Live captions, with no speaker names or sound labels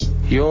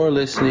You're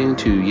listening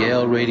to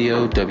Yale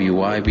Radio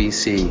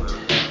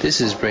WYBC.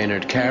 This is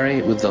Brainerd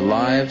Carey with the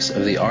lives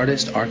of the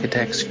artists,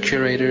 architects,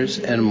 curators,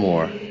 and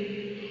more.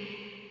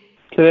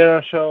 Today on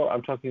our show,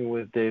 I'm talking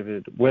with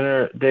David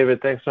Winner.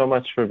 David, thanks so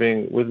much for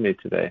being with me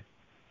today.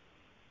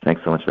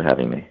 Thanks so much for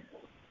having me.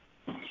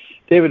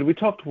 David, we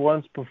talked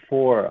once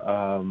before.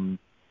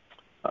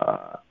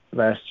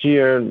 Last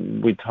year,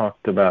 we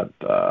talked about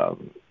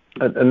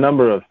a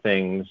number of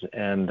things,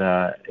 and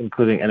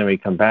including Enemy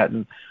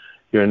Combatant,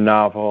 your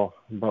novel,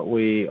 but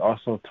we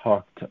also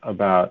talked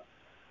about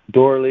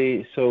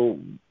Dorley. So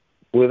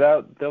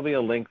there'll be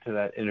a link to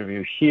that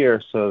interview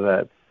here so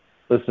that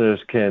listeners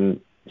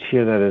can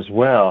hear that as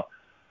well.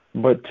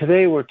 But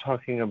today we're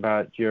talking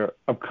about your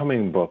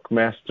upcoming book,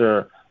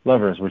 Master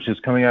Lovers, which is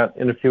coming out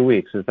in a few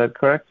weeks. Is that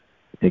correct?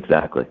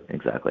 Exactly,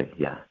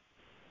 yeah.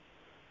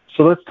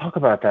 So let's talk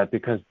about that,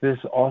 because this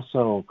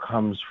also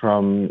comes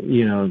from,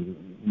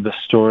 the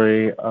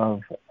story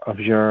of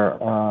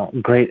your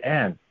great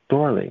aunt,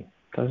 Dorley,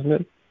 doesn't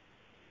it?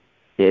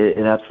 It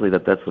absolutely,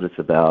 that's what it's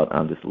about.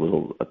 Just a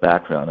little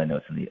background, I know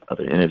it's in the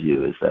other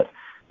interview, is that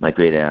my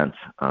great aunt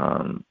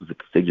was a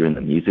figure in the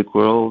music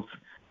world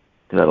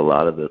throughout a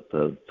lot of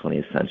the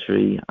 20th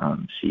century.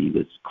 She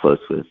was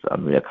close with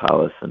Maria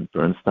Callas and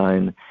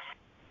Bernstein,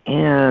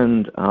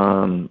 and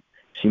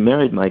she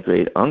married my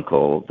great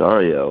uncle,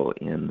 Dario,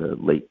 in the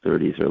late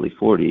 30s, early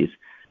 40s,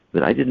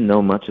 but I didn't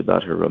know much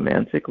about her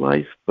romantic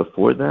life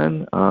before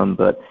then.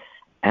 But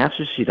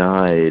after she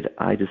died,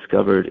 I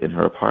discovered in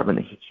her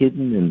apartment,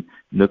 hidden in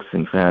nooks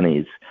and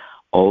crannies,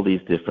 all these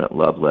different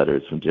love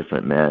letters from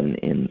different men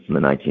from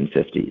the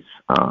 1950s.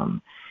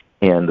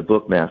 And the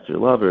book Master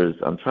Lovers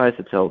tries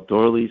to tell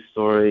Dorley's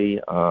story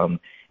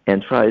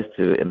and tries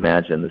to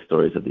imagine the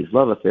stories of these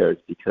love affairs,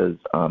 because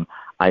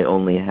I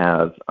only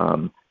have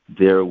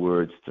their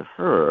words to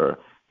her,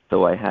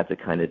 so I had to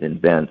kind of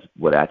invent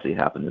what actually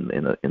happened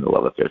in the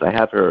love affairs. I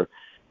have her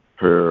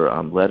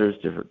letters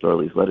to her,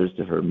 Dorley's letters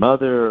to her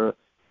mother,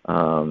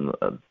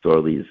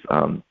 Dorley's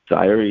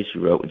diary she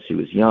wrote when she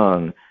was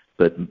young,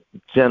 but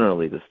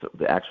generally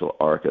the actual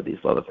arc of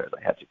these love affairs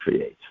I had to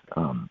create.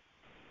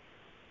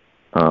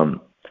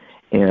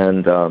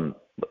 And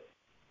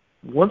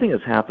one thing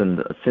that's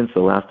happened since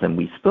the last time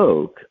we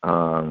spoke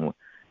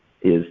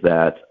is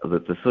that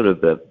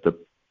the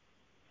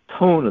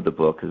tone of the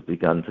book has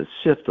begun to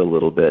shift a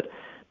little bit.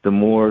 The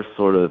more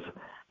sort of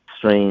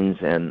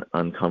strange and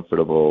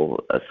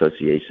uncomfortable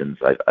associations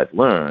I've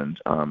learned,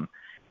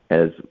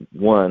 as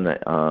one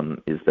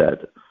is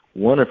that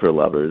one of her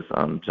lovers,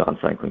 John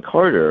Franklin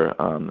Carter,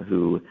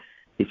 who,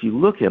 if you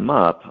look him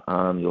up,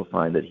 you'll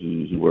find that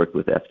he worked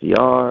with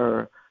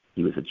FDR.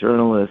 He was a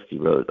journalist. He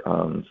wrote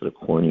sort of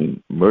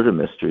corny murder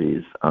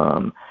mysteries.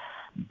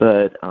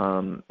 But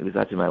it was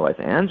actually my wife,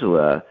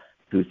 Angela,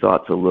 who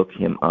thought to look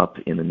him up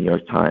in the New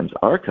York Times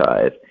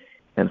archive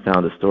and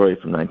found a story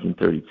from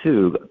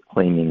 1932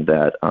 claiming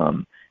that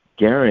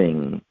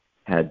Goering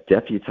had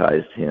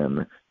deputized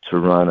him to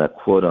run a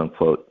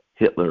quote-unquote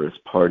Hitler's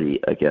party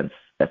against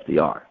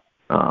FDR.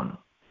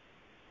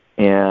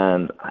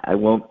 And I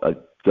won't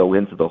go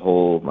into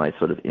my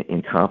sort of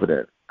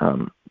incompetent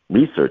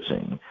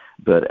researching,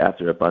 but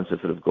after a bunch of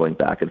sort of going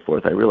back and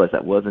forth, I realized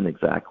that wasn't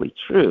exactly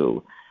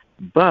true.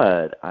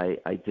 But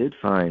I did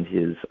find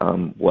his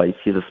wife.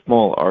 He has a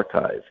small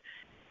archive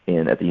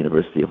at the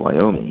University of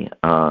Wyoming,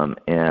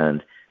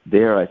 and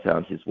there I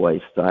found his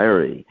wife's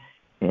diary.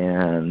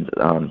 And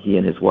he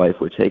and his wife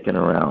were taken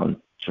around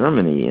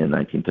Germany in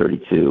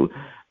 1932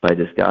 by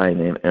this guy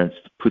named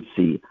Ernst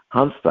Putzi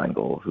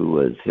Hanfstaengl, who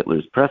was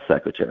Hitler's press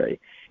secretary.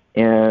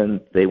 And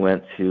they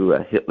went to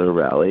a Hitler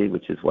rally,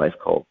 which his wife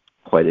called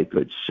quite a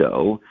good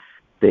show.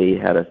 They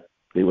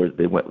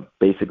went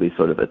basically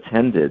sort of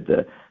attended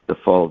the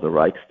fall of the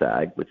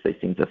Reichstag, which they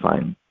seemed to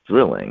find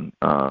thrilling.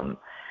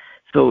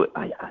 So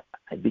I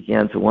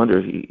began to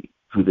wonder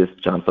who this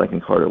John Franklin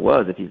Carter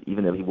was,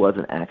 even though he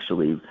wasn't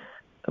actually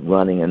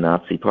running a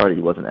Nazi party,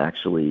 he wasn't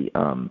actually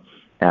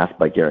asked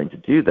by Goering to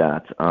do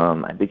that.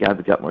 I began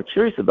to get more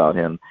curious about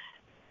him,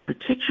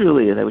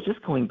 particularly as I was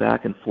just going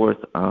back and forth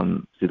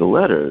through the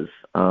letters.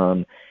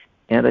 And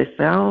I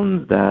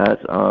found that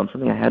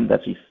something I hadn't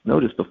actually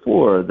noticed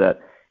before, that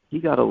he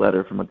got a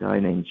letter from a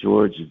guy named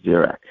George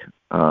Viereck,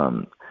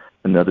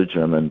 another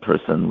German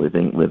person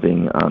living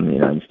in the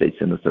United States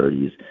in the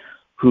 30s,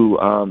 who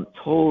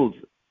told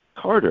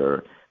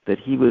Carter that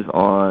he was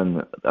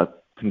on a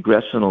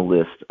congressional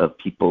list of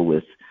people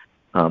with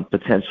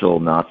potential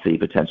Nazi,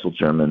 potential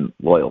German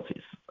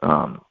loyalties.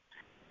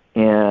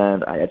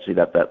 And I actually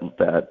that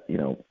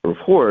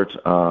report,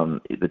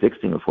 the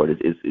Dickstein report,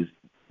 is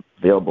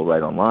available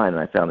right online,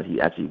 and I found that he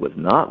actually was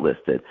not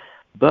listed.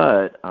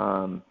 But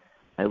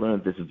I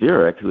learned this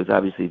Viereck, who is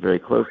obviously very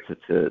close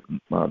to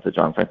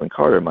John Franklin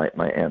Carter,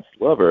 my aunt's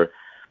lover,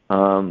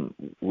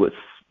 was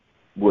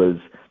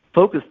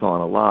focused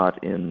on a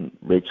lot in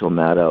Rachel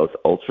Maddow's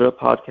Ultra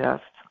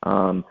podcast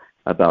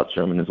about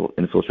German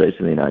infiltration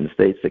in the United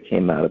States that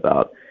came out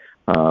about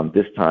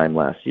this time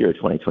last year,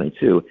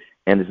 2022.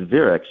 And this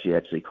Viereck, she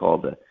actually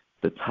called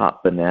the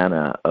top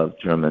banana of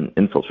German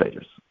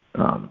infiltrators.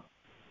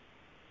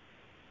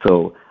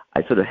 So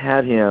I sort of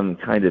had him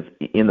kind of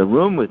in the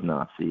room with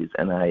Nazis,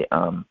 and I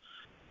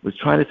was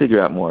trying to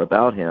figure out more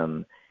about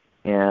him,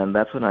 and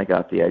that's when I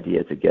got the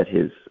idea to get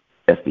his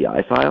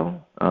FBI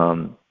file.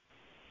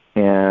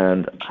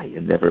 And I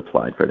had never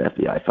applied for an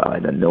FBI file. I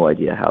had no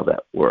idea how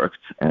that worked,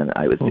 and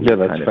I was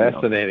that's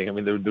fascinating. I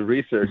mean, the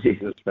research is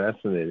just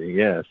fascinating.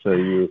 Yeah, so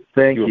you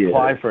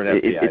apply for an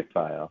FBI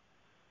file.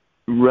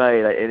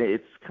 Right, and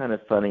it's kind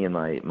of funny in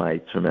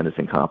my tremendous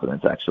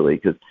incompetence, actually,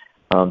 because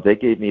they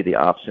gave me the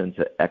option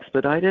to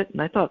expedite it,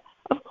 and I thought,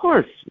 of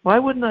course, why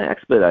wouldn't I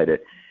expedite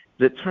it?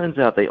 It turns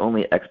out they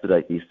only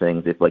expedite these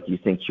things if, like, you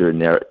think your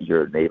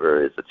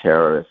neighbor is a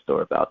terrorist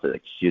or about to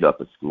shoot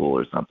up a school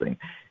or something,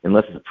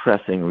 unless it's a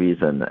pressing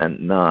reason and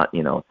not,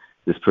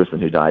 this person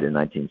who died in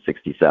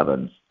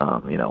 1967.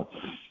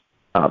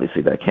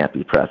 Obviously that can't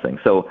be pressing.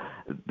 So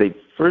they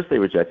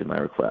rejected my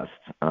request,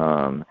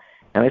 and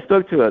I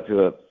spoke to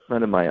a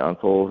friend of my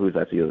uncle who's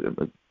actually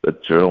a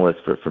journalist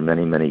for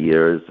many, many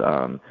years.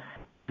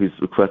 Who's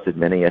requested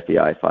many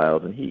FBI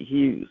files, and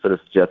he sort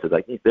of suggested,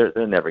 like,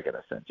 they're never going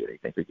to send you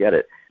anything, forget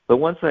it. But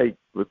once I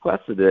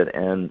requested it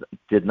and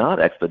did not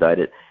expedite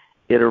it,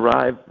 it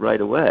arrived right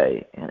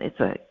away, and it's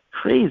a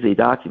crazy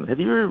document.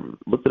 Have you ever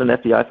looked at an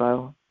FBI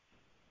file?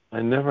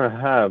 I never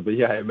have, but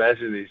yeah, I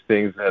imagine these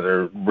things that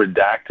are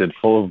redacted,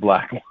 full of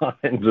black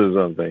lines or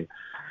something.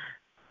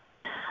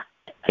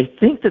 I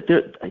think that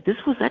this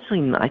was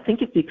actually, I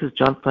think it's because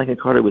John Franklin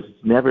Carter was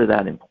never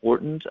that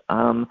important.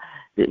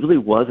 It really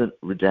wasn't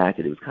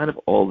redacted. It was kind of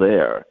all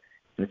there.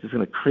 And it's just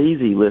a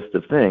crazy list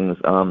of things.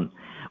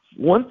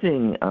 One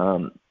thing,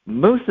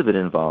 most of it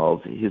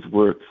involved his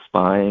work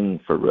spying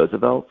for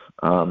Roosevelt.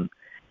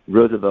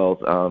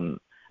 Roosevelt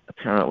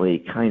apparently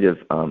kind of,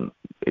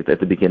 at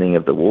the beginning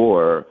of the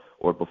war,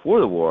 or before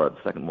the war,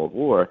 the Second World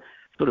War,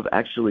 sort of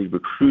actually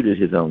recruited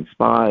his own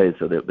spies.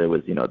 So there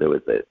was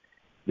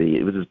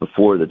it was just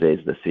before the days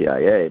of the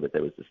CIA, but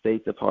there was the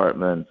State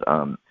Department,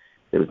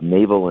 there was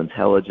naval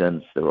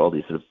intelligence, there were all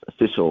these sort of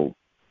official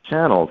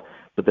channels,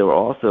 but there were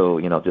also,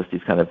 just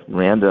these kind of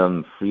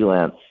random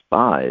freelance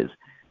spies,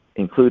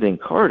 including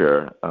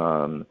Carter,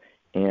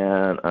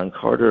 and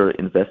Carter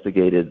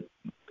investigated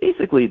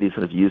basically these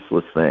sort of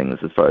useless things,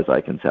 as far as I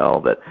can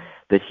tell, that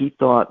he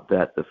thought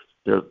that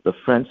the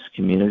French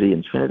community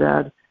in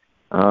Trinidad,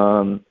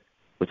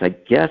 which I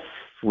guess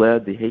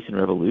fled the Haitian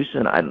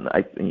Revolution,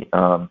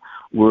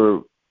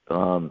 were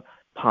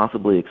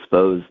possibly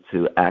exposed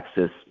to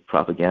Axis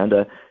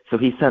propaganda. So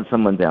he sent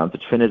someone down to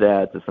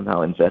Trinidad to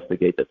somehow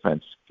investigate the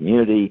French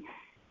community.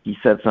 He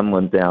sent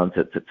someone down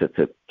to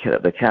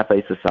the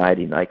Cafe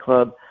Society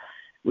nightclub,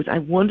 which I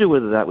wonder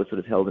whether that was sort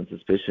of held in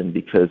suspicion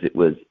because it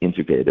was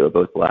integrated. They were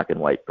both black and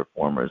white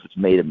performers, which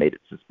may have made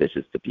it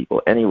suspicious to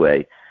people.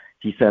 Anyway,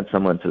 he sent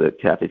someone to the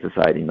Cafe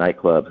Society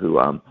nightclub who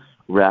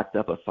racked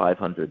up a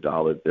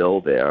 $500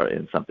 bill there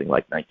in something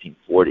like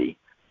 1940,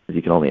 as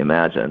you can only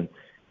imagine.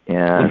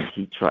 And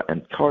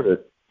Carter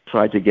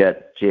tried to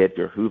get J.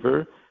 Edgar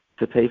Hoover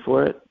to pay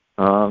for it,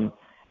 and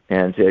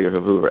J. Edgar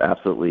Hoover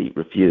absolutely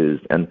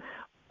refused. And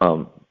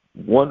J.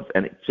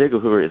 Edgar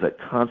Hoover is a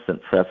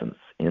constant presence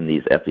in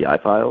these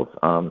FBI files.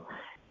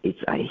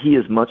 He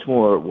was much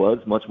more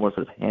sort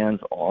of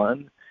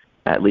hands-on,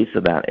 at least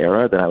in that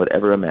era, than I would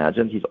ever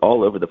imagine. He's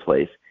all over the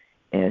place,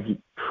 and he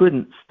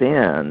couldn't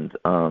stand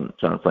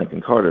John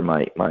Franklin Carter,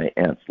 my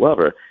aunt's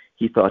lover.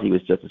 He thought he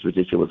was just this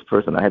ridiculous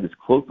person. I had this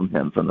quote from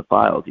him from the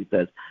files. He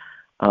says,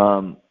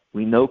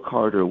 "We know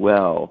Carter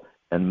well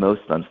and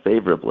most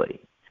unfavorably.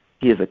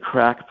 He is a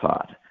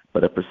crackpot,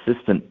 but a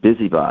persistent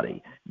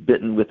busybody,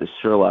 bitten with the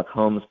Sherlock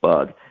Holmes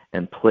bug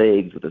and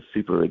plagued with a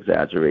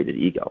super-exaggerated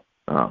ego."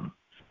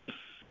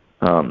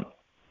 So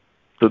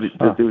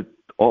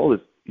all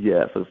this,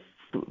 yeah. So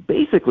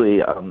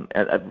basically,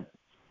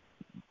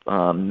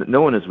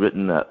 no one has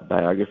written a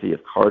biography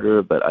of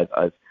Carter, but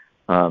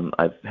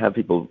I've had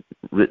people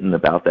written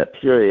about that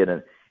period,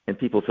 and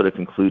people sort of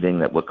concluding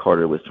that what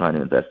Carter was trying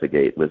to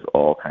investigate was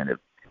all kind of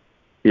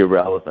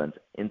irrelevant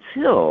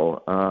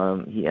until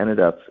he ended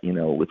up,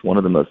 with one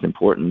of the most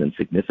important and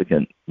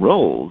significant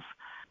roles,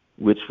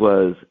 which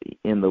was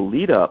in the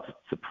lead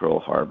up to Pearl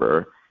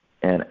Harbor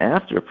and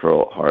after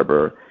Pearl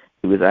Harbor.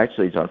 It was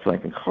actually John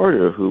Franklin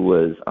Carter who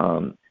was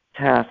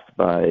tasked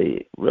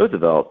by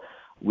Roosevelt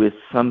with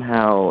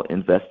somehow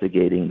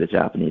investigating the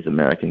Japanese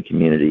American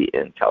community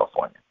in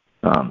California,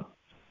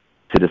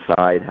 to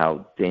decide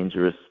how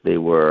dangerous they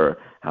were,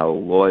 how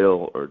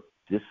loyal or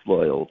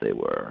disloyal they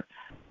were.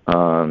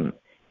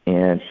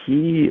 And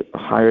he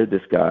hired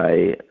this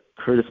guy,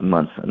 Curtis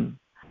Munson,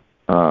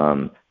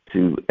 and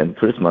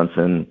Curtis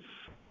Munson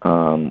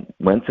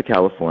went to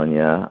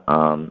California,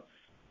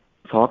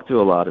 talked to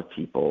a lot of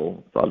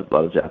people, a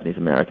lot of Japanese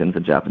Americans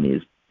and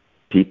Japanese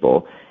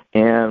people,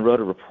 and wrote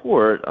a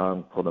report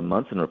called the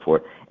Munson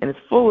Report, and it's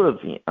full of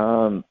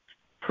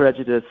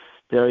prejudice,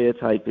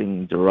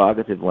 stereotyping,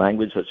 derogative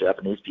language of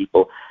Japanese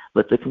people.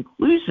 But the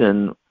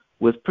conclusion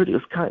was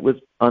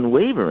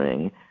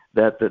unwavering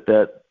that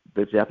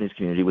the Japanese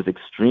community was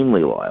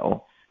extremely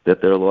loyal,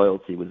 that their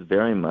loyalty was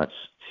very much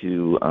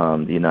to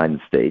the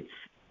United States,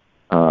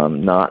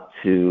 not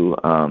to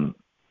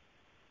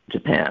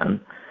Japan.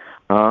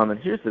 And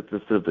here's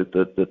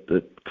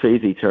the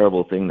crazy,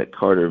 terrible thing that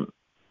Carter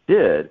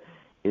did,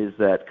 is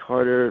that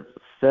Carter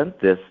sent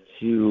this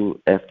to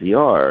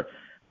FDR,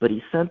 but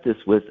he sent this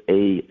with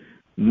a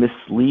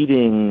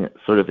misleading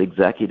sort of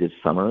executive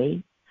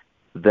summary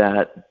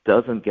that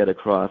doesn't get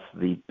across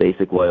the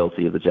basic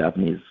loyalty of the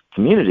Japanese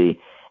community.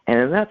 And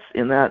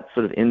in that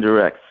sort of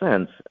indirect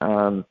sense,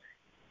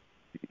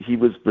 he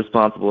was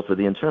responsible for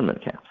the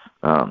internment camps.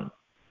 I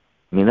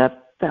mean,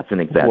 that's an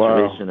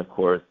exaggeration, Wow. Of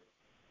course.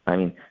 I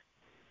mean,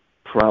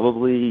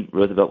 probably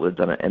Roosevelt would have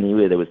done it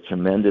anyway. There was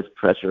tremendous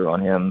pressure on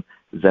him,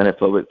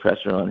 xenophobic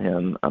pressure on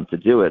him to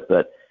do it.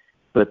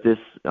 But this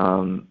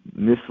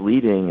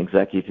misleading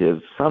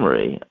executive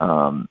summary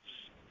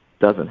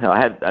doesn't help.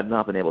 I've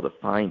not been able to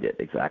find it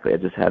exactly. I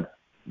just had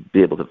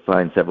be able to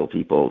find several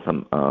people.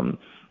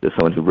 There's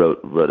someone who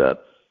wrote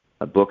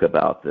a book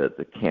about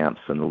the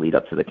camps and the lead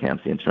up to the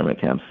camps, the internment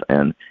camps,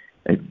 and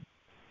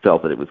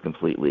felt that it was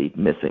completely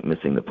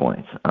missing the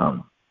point.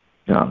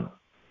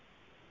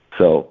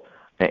 So,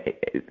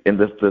 and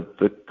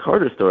the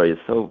Carter story is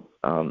so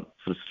sort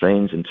of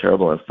strange and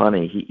terrible and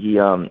funny. He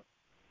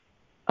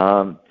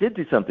did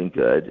do something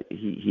good.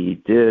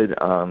 He did,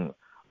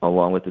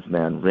 along with this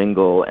man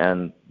Ringel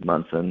and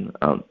Munson,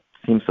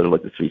 seems sort of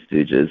like the Three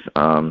Stooges.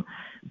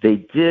 They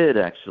did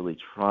actually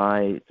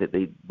try.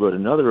 They wrote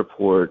another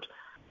report,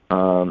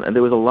 and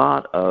there was a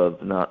lot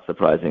of, not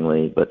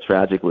surprisingly, but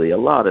tragically, a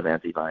lot of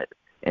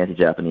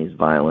anti-Japanese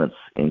violence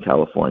in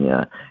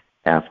California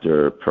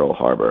after Pearl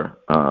Harbor.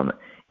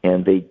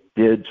 And they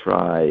did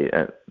try,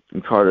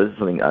 and Carter, this is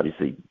something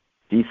obviously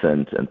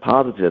decent and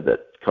positive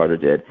that Carter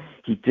did.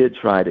 He did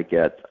try to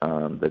get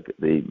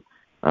the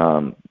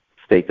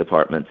State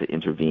Department to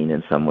intervene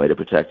in some way to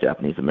protect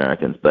Japanese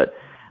Americans, but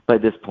by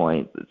this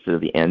point, sort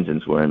of the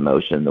engines were in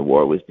motion, the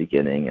war was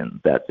beginning, and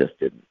that just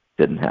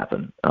didn't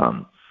happen.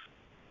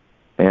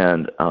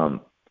 And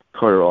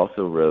Carter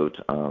also wrote,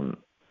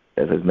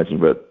 as I was mentioning,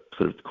 wrote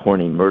sort of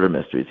corny murder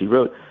mysteries. He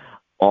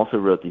also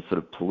wrote these sort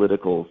of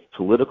political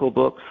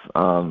books,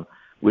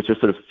 which are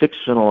sort of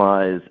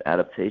fictionalized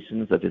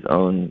adaptations of his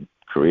own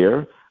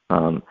career.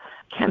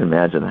 Can't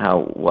imagine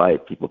why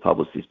people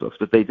publish these books,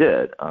 but they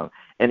did.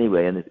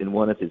 Anyway, in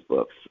one of his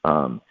books,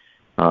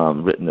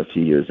 written a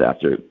few years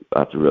after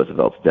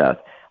Roosevelt's death,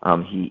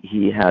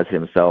 he has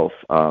himself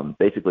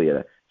basically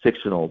a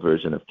fictional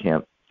version of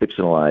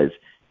fictionalized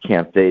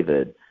Camp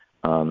David,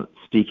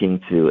 speaking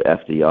to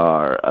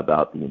FDR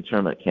about the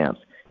internment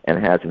camps,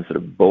 and has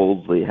himself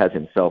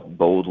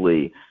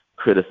boldly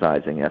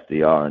criticizing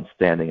FDR and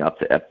standing up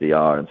to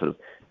FDR and sort of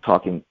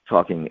talking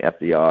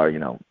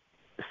FDR,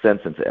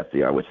 sense into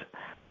FDR, which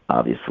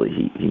obviously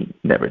he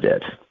never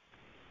did.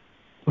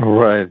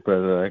 Right, but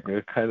a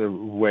kind of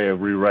way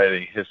of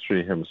rewriting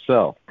history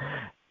himself.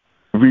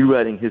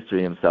 Rewriting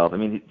history himself. I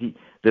mean,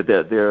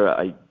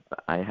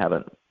 I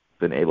haven't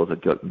been able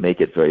to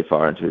make it very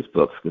far into his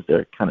books because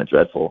they're kind of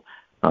dreadful.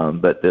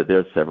 But there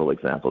are several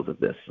examples of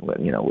this, where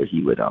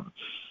he would, have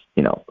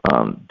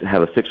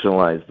a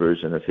fictionalized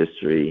version of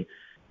history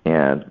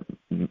and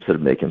sort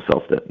of make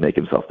himself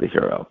the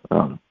hero.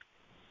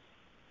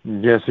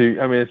 Yes,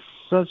 it's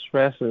such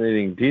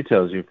fascinating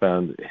details you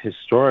found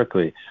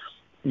historically.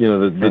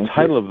 The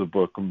title of the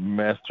book,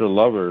 Master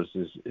Lovers,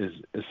 is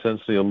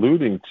essentially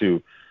alluding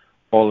to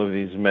all of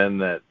these men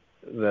that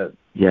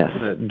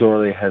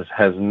Dorley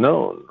has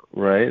known,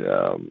 right?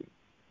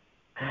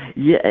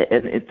 Yeah,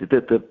 and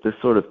the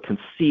sort of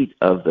conceit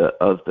of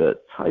the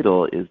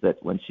title is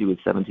that when she was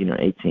 17 or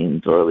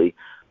 18, Dorley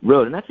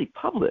wrote and actually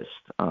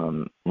published,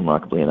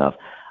 remarkably enough,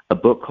 a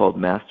book called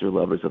Master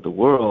Lovers of the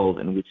World,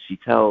 in which she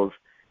tells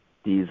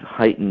these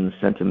heightened,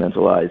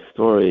 sentimentalized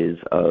stories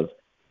of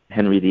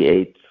Henry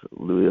VIII,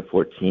 Louis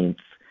XIV,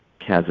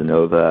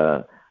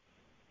 Casanova,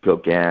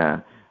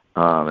 Gauguin,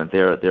 and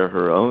they're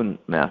her own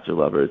master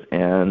lovers,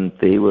 and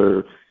they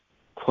were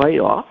quite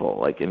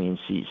awful.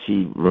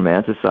 She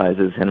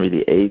romanticizes Henry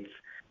VIII.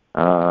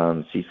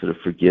 She sort of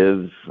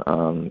forgives.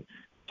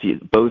 She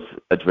both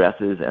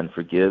addresses and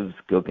forgives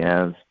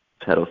Gauguin's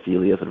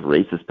pedophilia, sort of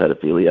racist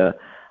pedophilia,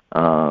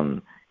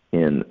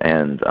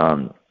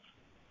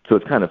 so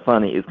it's kind of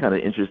funny. It's kind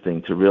of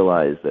interesting to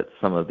realize that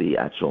some of the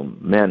actual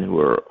men who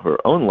were her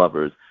own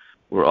lovers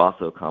were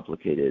also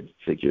complicated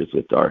figures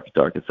with dark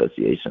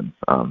associations,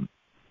 kind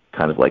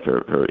of like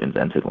her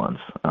invented ones.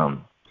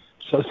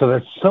 So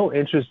that's so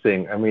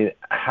interesting. I mean,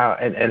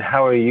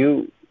 how are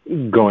you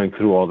going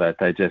through all that,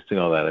 digesting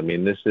all that? I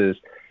mean, this is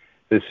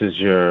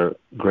your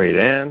great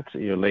aunt,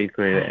 your late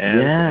great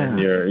aunt, and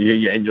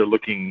you're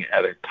looking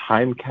at a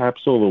time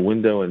capsule, a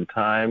window in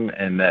time,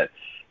 and that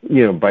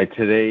by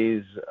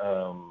today's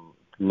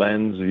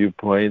lens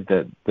viewpoint,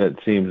 that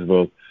seems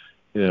both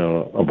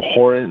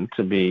abhorrent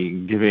to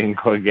be giving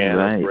Gauguin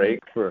a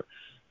break for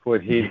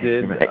what he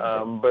did. Right.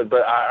 But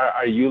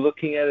are you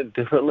looking at it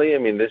differently? I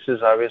mean, this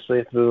is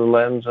obviously through the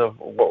lens of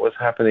what was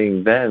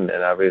happening then,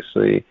 and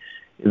obviously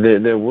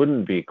there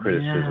wouldn't be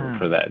criticism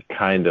for that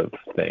kind of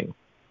thing.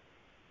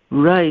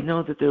 Right.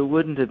 No, that there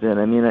wouldn't have been.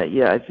 I mean,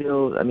 I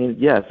feel. I mean,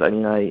 yes. I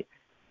mean,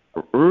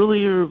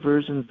 earlier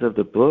versions of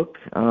the book,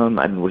 I've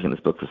been working on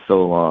this book for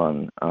so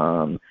long,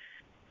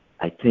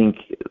 I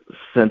think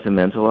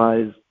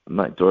sentimentalized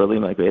Dorley,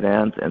 my great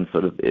aunt, and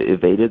sort of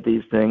evaded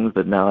these things,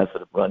 but now I've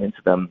sort of run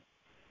into them.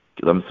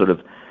 I'm sort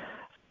of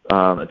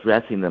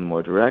addressing them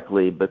more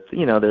directly, but,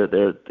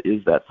 there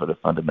is that sort of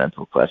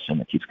fundamental question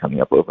that keeps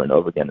coming up over and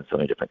over again in so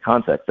many different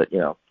contexts that,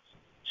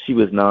 she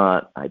was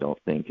not, I don't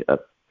think, a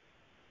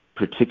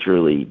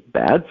particularly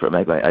bad for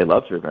me. I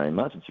loved her very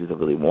much, and she was a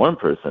really warm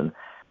person.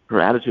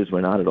 Her attitudes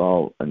were not at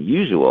all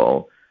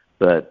unusual,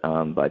 but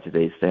by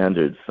today's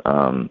standards,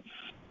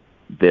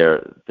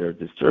 they're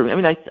disturbing. I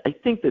mean, I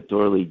think that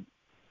Dorley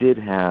did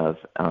have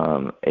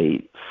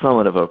a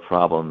somewhat of a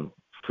problem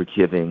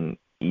forgiving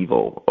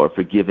evil or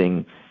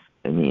forgiving,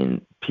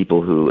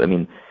 people who,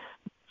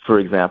 for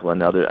example,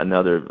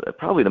 another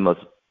probably the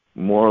most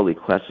morally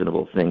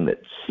questionable thing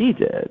that she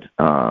did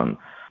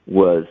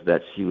was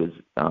that she was,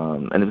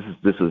 and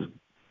this was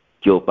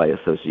guilt by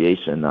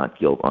association, not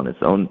guilt on its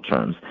own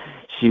terms.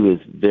 She was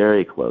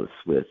very close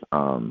with,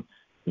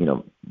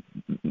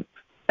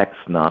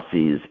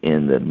 ex-Nazis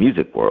in the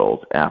music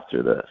world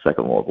after the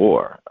Second World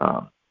War.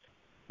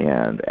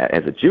 And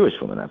as a Jewish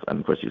woman, of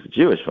course she was a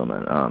Jewish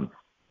woman,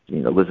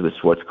 Elizabeth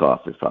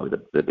Schwarzkopf is probably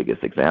the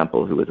biggest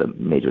example, who was a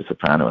major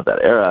soprano of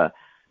that era,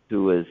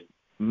 who was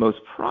most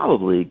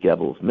probably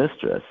Gival's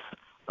mistress.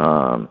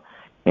 And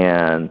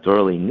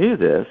Dorley knew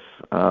this,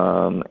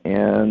 and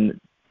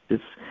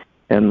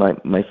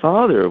my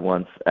father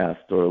once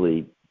asked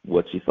Dorley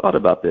what she thought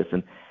about this,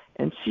 and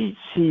she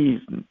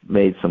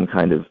made some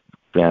kind of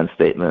grand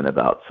statement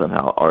about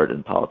somehow art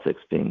and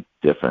politics being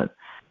different,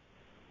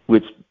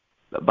 which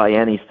by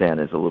any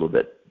standard is a little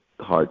bit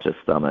hard to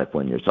stomach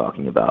when you're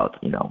talking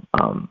about,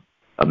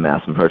 a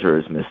mass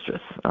murderer's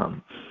mistress.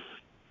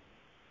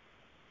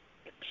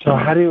 So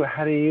how do you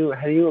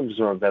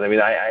absorb that?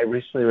 I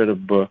recently read a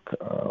book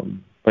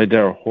by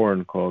Darrell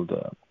Horn called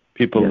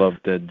 "People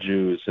Love Dead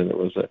Jews," and it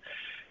was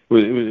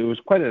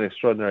quite an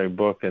extraordinary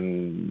book,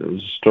 and there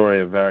was a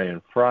story of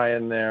Varian Fry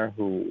in there,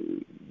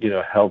 who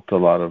helped a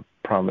lot of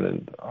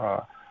prominent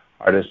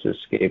artists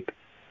escape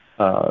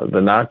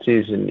the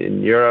Nazis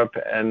in Europe,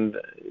 and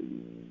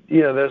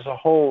there's a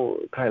whole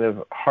kind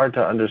of hard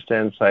to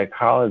understand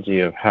psychology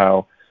of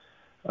how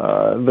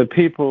the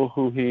people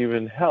who he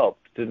even helped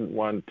didn't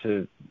want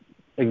to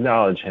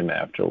acknowledge him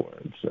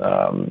afterwards.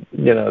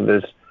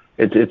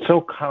 It's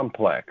so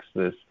complex,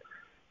 this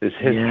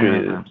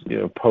history,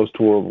 post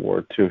World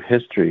War II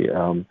history.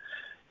 So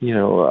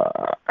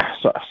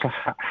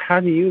how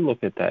do you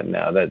look at that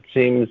now? That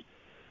seems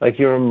like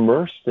you're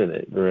immersed in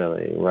it,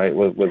 really, right?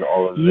 With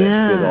all of this,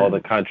 with all the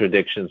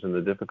contradictions and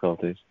the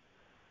difficulties.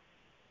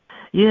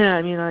 Yeah,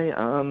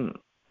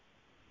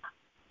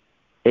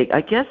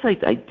 I guess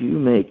I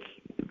do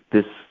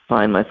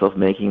find myself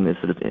making this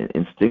sort of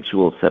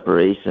instinctual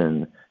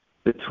separation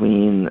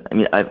between,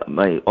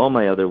 all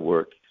my other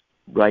work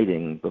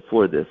writing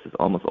before this has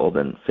almost all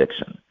been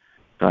fiction.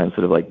 So I'm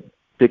sort of like,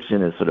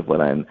 fiction is sort of what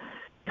I'm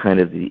kind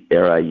of the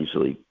air I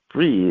usually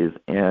breathe,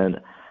 and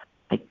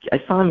I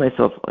find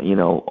myself,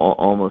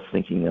 almost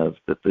thinking of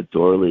the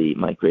Dorley,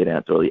 my great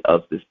aunt Dorley,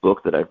 of this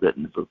book that I've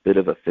written as a bit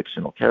of a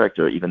fictional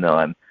character, even though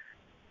I'm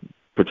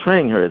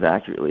portraying her as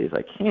accurately as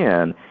I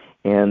can.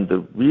 And the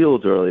real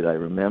Dorley that I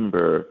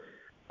remember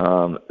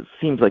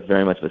seems like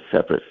very much of a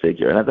separate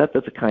figure. And that's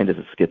a kind of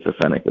a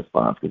schizophrenic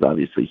response, because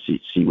obviously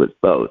she was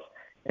both,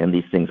 and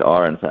these things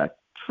are in fact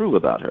true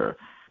about her.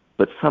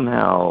 But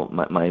somehow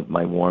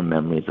my warm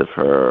memories of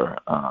her,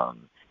 I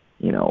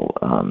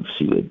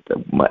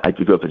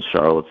grew up in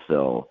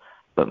Charlottesville,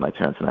 but my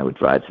parents and I would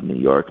drive to New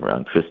York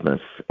around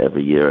Christmas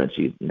every year, and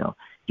she'd,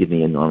 give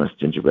me enormous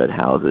gingerbread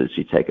houses.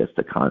 She'd take us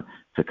to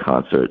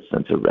concerts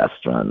and to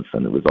restaurants,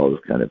 and it was all this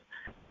kind of,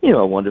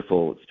 a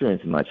wonderful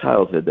experience in my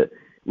childhood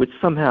which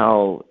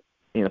somehow,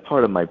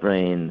 part of my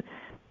brain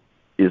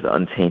is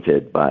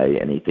untainted by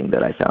anything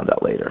that I found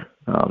out later.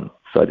 So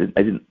I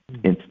didn't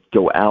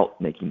go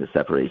out making the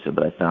separation,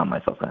 but I found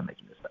myself kind of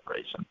making the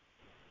separation.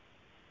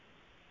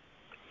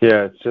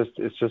 Yeah, it's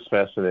just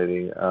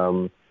fascinating.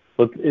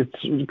 Look,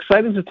 it's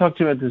exciting to talk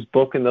to you about this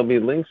book, and there'll be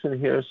links in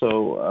here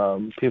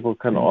so people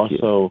can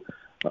also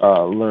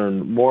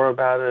learn more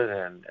about it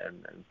and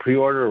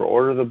pre-order or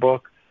order the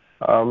book.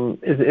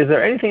 Is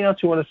there anything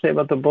else you want to say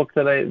about the book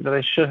that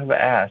I should have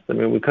asked?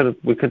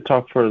 We could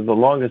talk for the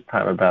longest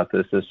time about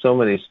this. There's so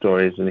many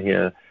stories in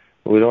here.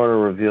 We don't want to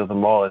reveal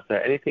them all. Is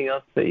there anything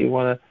else that you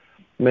want to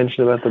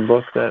mention about the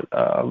book that?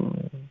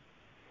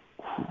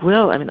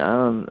 Well, I'm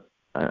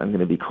going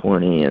to be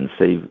corny and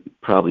say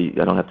probably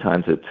I don't have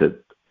time to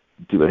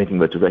do anything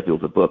but directly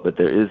with the book, but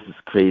there is this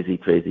crazy,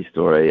 crazy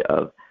story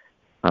of,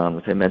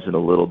 which I mentioned a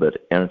little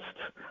bit, Ernst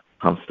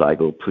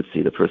Hamsteigl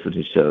Putzi, the person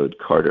who showed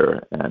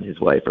Carter and his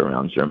wife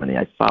around Germany.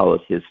 I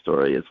followed his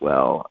story as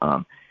well,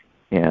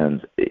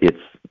 and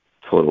it's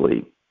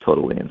totally,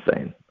 totally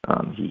insane.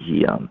 I'll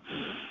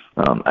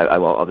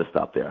just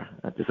stop there.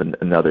 Just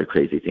another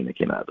crazy thing that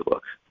came out of the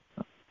book.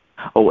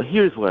 Oh, well,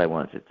 here's what I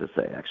wanted to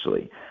say,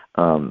 actually.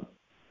 To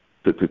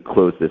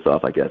close this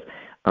off, I guess,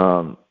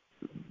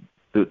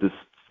 the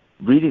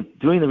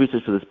doing the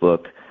research for this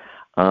book,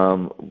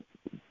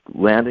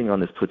 landing on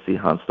this Putzi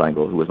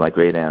Hansteingel, who was my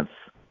great aunt's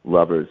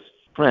lover's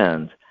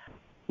friend,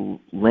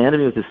 landed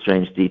me with this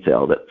strange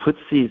detail that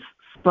Putzi's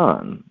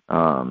son,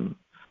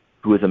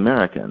 who is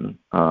American,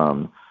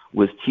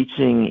 was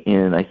teaching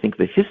in, I think,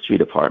 the history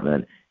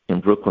department in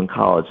Brooklyn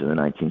College in the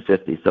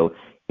 1950s. So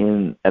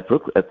at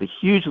the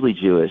hugely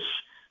Jewish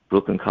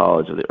Brooklyn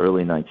College of the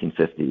early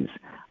 1950s,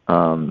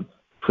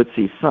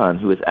 Putzi's son,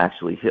 who is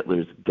actually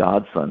Hitler's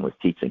godson, was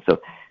teaching. So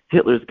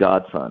Hitler's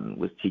godson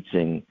was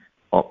teaching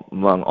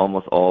among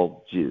almost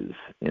all Jews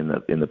in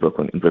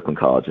Brooklyn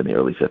College in the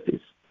early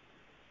 50s.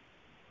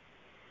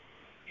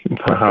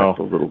 Wow. That's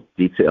a little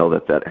detail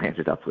that I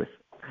ended up with.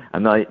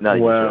 I'm not even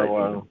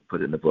sure I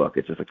put it in the book.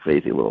 It's just a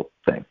crazy little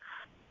thing.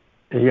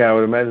 Yeah, I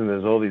would imagine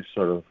there's all these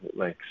sort of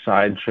like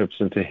side trips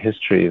into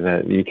history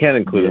that you can't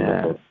include in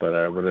the book, but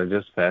are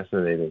just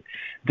fascinating.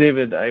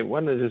 David, I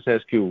want to just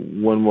ask you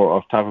one more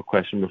off-topic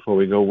question before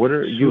we go. What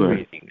are you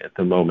reading at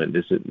the moment?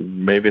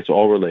 Maybe it's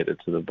all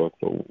related to the book,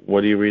 but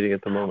what are you reading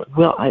at the moment?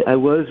 Well, I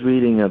was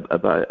reading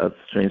about a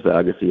strange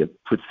biography of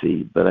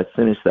Putzi, but I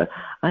finished that.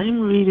 I'm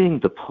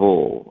reading The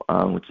Pole,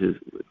 which is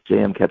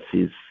J.M.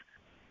 Kepsi's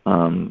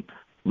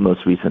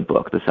most recent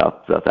book, the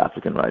South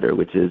African writer,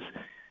 which is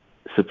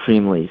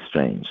supremely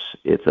strange.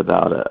 It's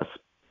about a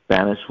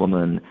Spanish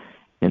woman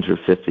in her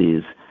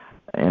 50s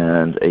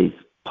and a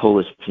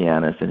Polish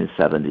pianist in his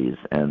 70s,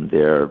 and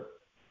their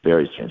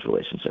very strange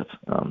relationship.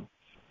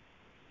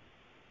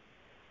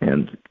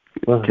 And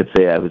could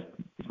say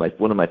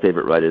one of my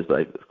favorite writers, but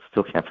I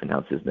still can't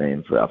pronounce his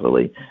name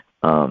properly.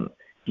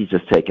 He's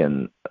just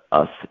taken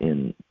us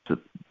to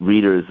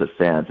readers of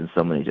fans in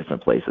so many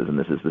different places, and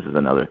this is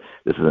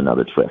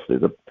another twist.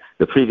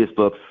 The previous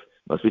books,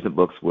 most recent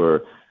books,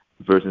 were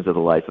versions of the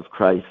life of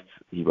Christ.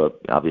 He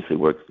wrote obviously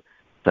works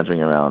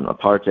centering around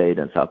apartheid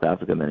in South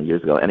Africa many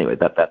years ago. Anyway,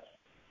 that's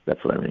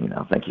what I'm reading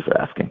now. Thank you for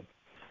asking.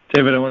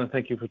 David, I want to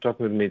thank you for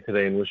talking with me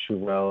today and wish you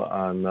well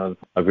on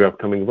of your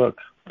upcoming book.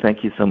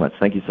 Thank you so much.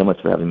 Thank you so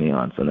much for having me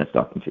on. So nice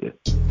talking to you.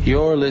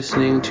 You're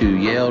listening to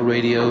Yale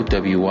Radio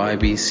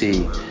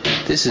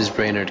WYBC. This is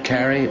Brainerd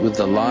Carey with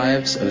the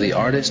lives of the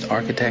artists,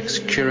 architects,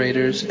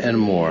 curators, and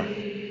more.